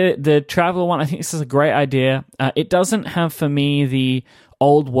 The Traveler one, I think this is a great idea. It doesn't have for me the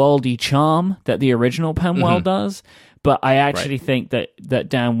old worldy charm that the original Penwell does, but I actually think that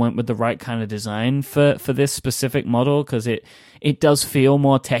Dan went with the right kind of design for this specific model, because it does feel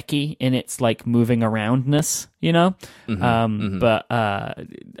more techy in its like moving aroundness, you know. But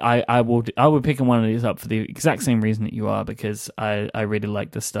I will be picking one of these up for the exact same reason that you are, because I really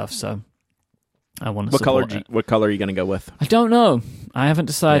like this stuff. So I want to support it. What color are you going to go with? I don't know. I haven't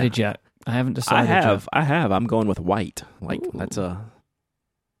decided yet. I have. I'm going with white. Like, Ooh.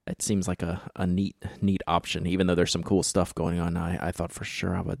 It seems like a neat option, even though there's some cool stuff going on. I thought for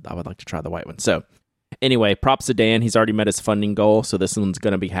sure I would like to try the white one. So anyway, props to Dan. He's already met his funding goal, so this one's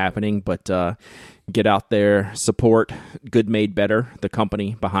going to be happening. But get out there, support Good Made Better, the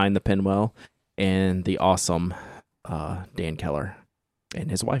company behind the Penwell, and the awesome Dan Keller and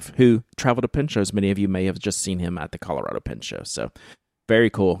his wife, who travel to pen shows. Many of you may have just seen him at the Colorado Pen Show. So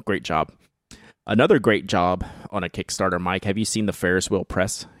very cool. Great job. Another great job on a Kickstarter, Mike. Have you seen the Ferris Wheel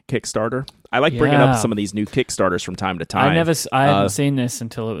Press Kickstarter? I like bringing up some of these new Kickstarters from time to time. I hadn't seen this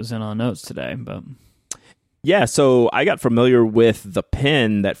until it was in our notes today, but yeah. So I got familiar with the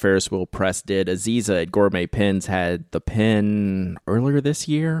pen that Ferris Wheel Press did. Aziza at Gourmet Pens had the pen earlier this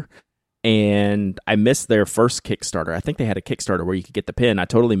year, and I missed their first Kickstarter. I think they had a Kickstarter where you could get the pen. I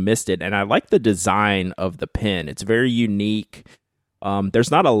totally missed it, and I like the design of the pen. It's very unique. There's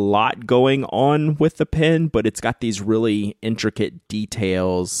not a lot going on with the pen, but it's got these really intricate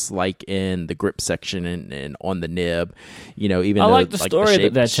details, like in the grip section and on the nib. You know, even I like the story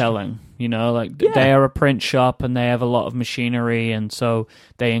that they're telling. You know, like they are a print shop and they have a lot of machinery, and so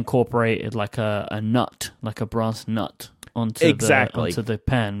they incorporated like a nut, like a brass nut, onto the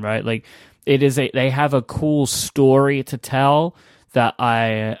pen, right? Like they have a cool story to tell that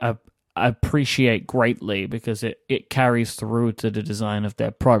I appreciate greatly because it carries through to the design of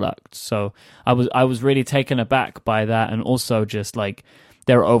their product. So I was really taken aback by that, and also just like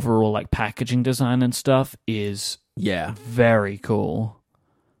their overall like packaging design and stuff is very cool.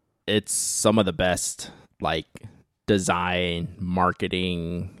 It's some of the best like design,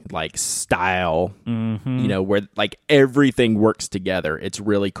 marketing, like style, where like everything works together. It's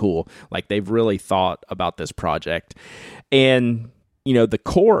really cool. Like they've really thought about this project. And, the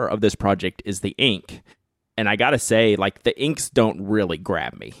core of this project is the ink. And I gotta say, like the inks don't really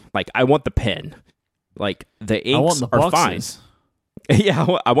grab me. Like I want the pen. Like the inks are fine.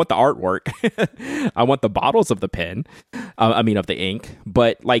 Yeah, I want the artwork. I want the bottles of the pen. Of the ink.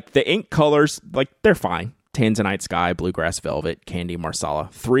 But like the ink colors, like they're fine. Tanzanite Sky, Bluegrass Velvet, Candy Marsala.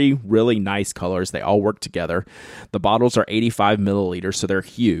 3 really nice colors. They all work together. The bottles are 85 milliliters, so they're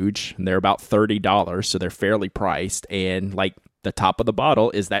huge. And they're about $30, so they're fairly priced. And like the top of the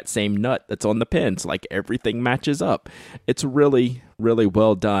bottle is that same nut that's on the pen. So like everything matches up. It's really, really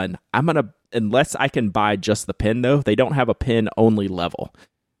well done. Unless I can buy just the pen though, they don't have a pen only level.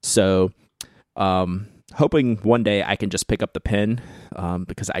 So hoping one day I can just pick up the pen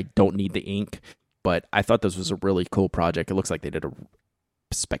because I don't need the ink. But I thought this was a really cool project. It looks like they did a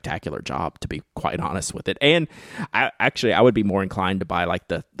spectacular job, to be quite honest with it. And I would be more inclined to buy like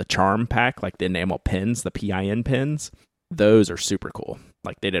the charm pack, like the enamel pins, the PIN pins. Those are super cool.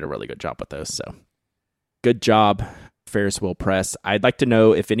 Like they did a really good job with those. So good job, Ferris Wheel Press. I'd like to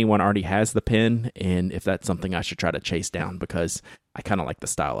know if anyone already has the pin and if that's something I should try to chase down because I kind of like the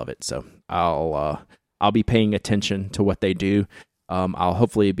style of it. So I'll be paying attention to what they do. I'll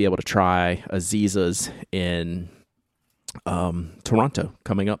hopefully be able to try Aziza's in Toronto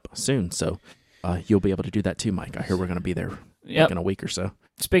coming up soon. So you'll be able to do that too, Mike. I hear we're going to be there in a week or so.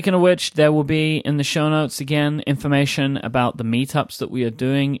 Speaking of which, there will be in the show notes again information about the meetups that we are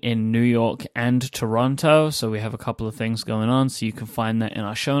doing in New York and Toronto. So we have a couple of things going on. So you can find that in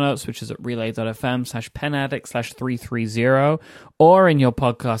our show notes, which is at relay.fm/penaddict/330 or in your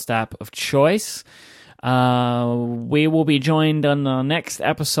podcast app of choice. We will be joined on the next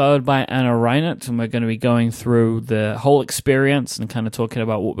episode by Anna Reinert, and we're going to be going through the whole experience and kind of talking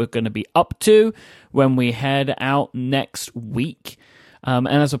about what we're going to be up to when we head out next week. And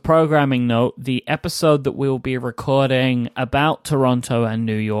as a programming note, the episode that we'll be recording about Toronto and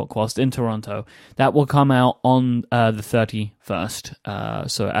New York whilst in Toronto, that will come out on the 31st.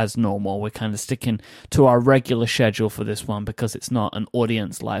 So as normal, we're kind of sticking to our regular schedule for this one because it's not an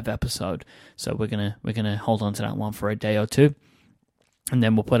audience live episode. So we're gonna hold on to that one for a day or two, and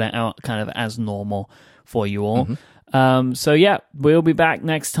then we'll put it out kind of as normal for you all. So yeah, we'll be back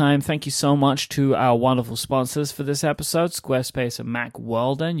next time. Thank you so much to our wonderful sponsors for this episode, Squarespace and Mac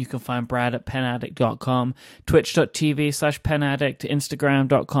Weldon. You can find Brad at penaddict.com, twitch.tv/penaddict,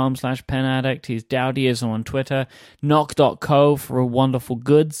 instagram.com/penaddict. He's Dowdyism on Twitter, knock.co for wonderful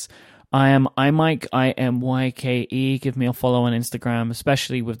goods. I am iMike, IMYKE. Give me a follow on Instagram,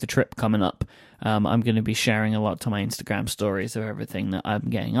 especially with the trip coming up. I'm going to be sharing a lot to my Instagram stories of everything that I'm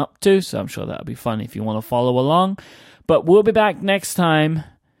getting up to, so I'm sure that'll be fun if you want to follow along. But we'll be back next time,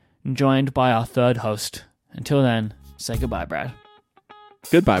 joined by our third host. Until then, say goodbye, Brad.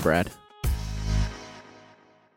 Goodbye, Brad.